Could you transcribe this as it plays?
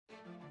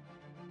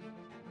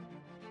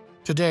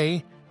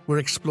Today, we're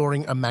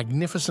exploring a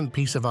magnificent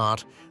piece of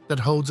art that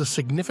holds a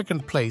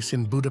significant place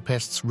in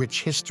Budapest's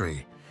rich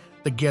history,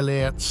 the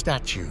Gellért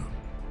Statue.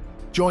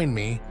 Join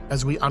me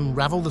as we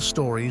unravel the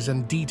stories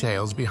and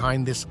details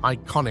behind this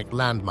iconic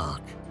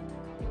landmark.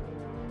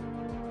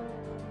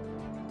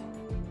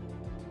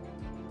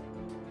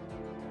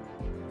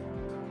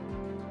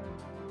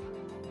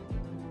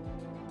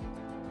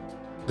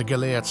 The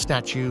Gellért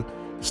Statue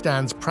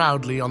stands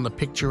proudly on the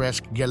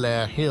picturesque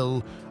Gellért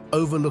Hill,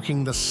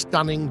 overlooking the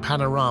stunning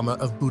panorama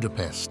of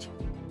Budapest.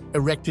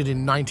 Erected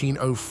in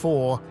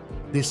 1904,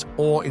 this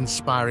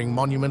awe-inspiring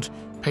monument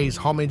pays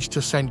homage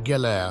to Saint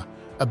Gerard,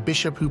 a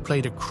bishop who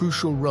played a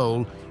crucial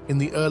role in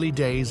the early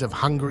days of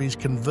Hungary's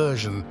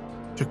conversion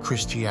to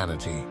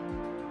Christianity.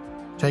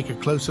 Take a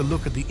closer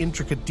look at the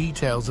intricate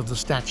details of the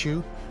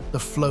statue, the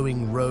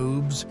flowing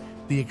robes,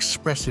 the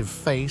expressive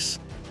face,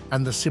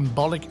 and the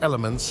symbolic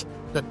elements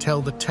that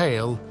tell the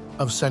tale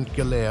of Saint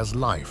Gerard's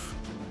life.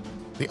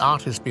 The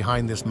artist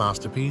behind this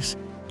masterpiece,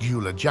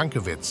 Gyula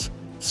Jankovits,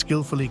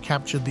 skillfully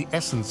captured the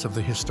essence of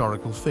the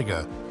historical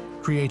figure,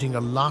 creating a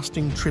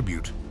lasting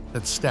tribute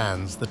that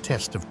stands the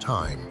test of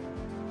time.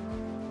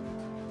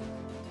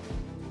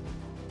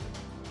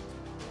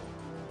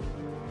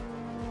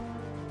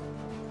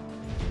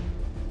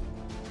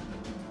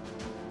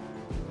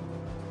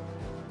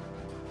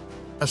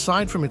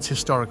 Aside from its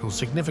historical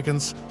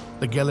significance,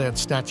 the Gellért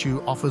statue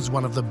offers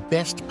one of the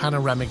best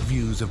panoramic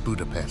views of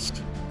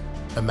Budapest.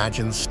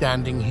 Imagine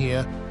standing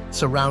here,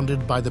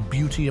 surrounded by the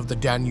beauty of the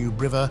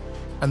Danube River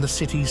and the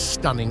city's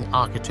stunning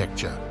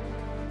architecture.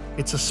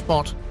 It's a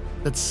spot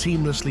that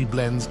seamlessly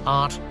blends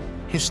art,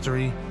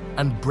 history,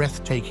 and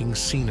breathtaking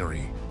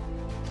scenery.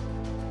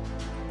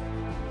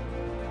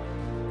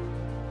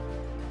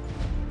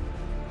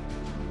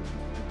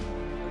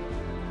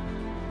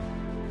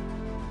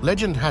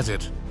 Legend has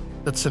it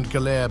that Saint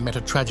Gerard met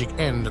a tragic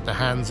end at the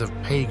hands of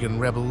pagan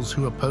rebels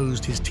who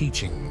opposed his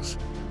teachings.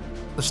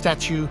 The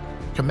statue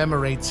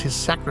commemorates his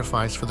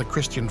sacrifice for the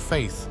Christian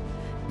faith,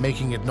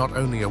 making it not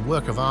only a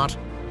work of art,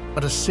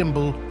 but a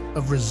symbol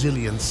of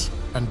resilience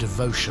and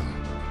devotion.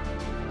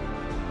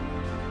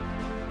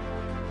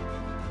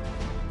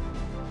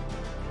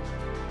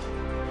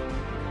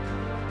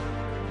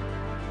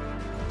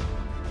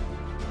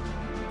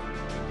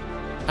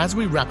 As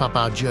we wrap up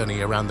our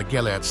journey around the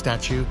Gellért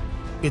statue,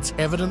 it's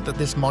evident that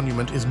this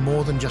monument is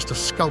more than just a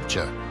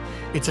sculpture.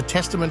 It's a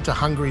testament to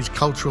Hungary's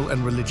cultural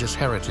and religious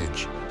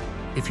heritage.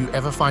 If you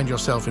ever find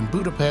yourself in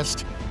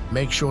Budapest,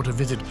 make sure to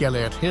visit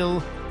Gellért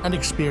Hill and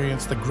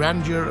experience the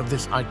grandeur of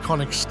this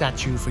iconic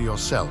statue for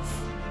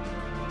yourself.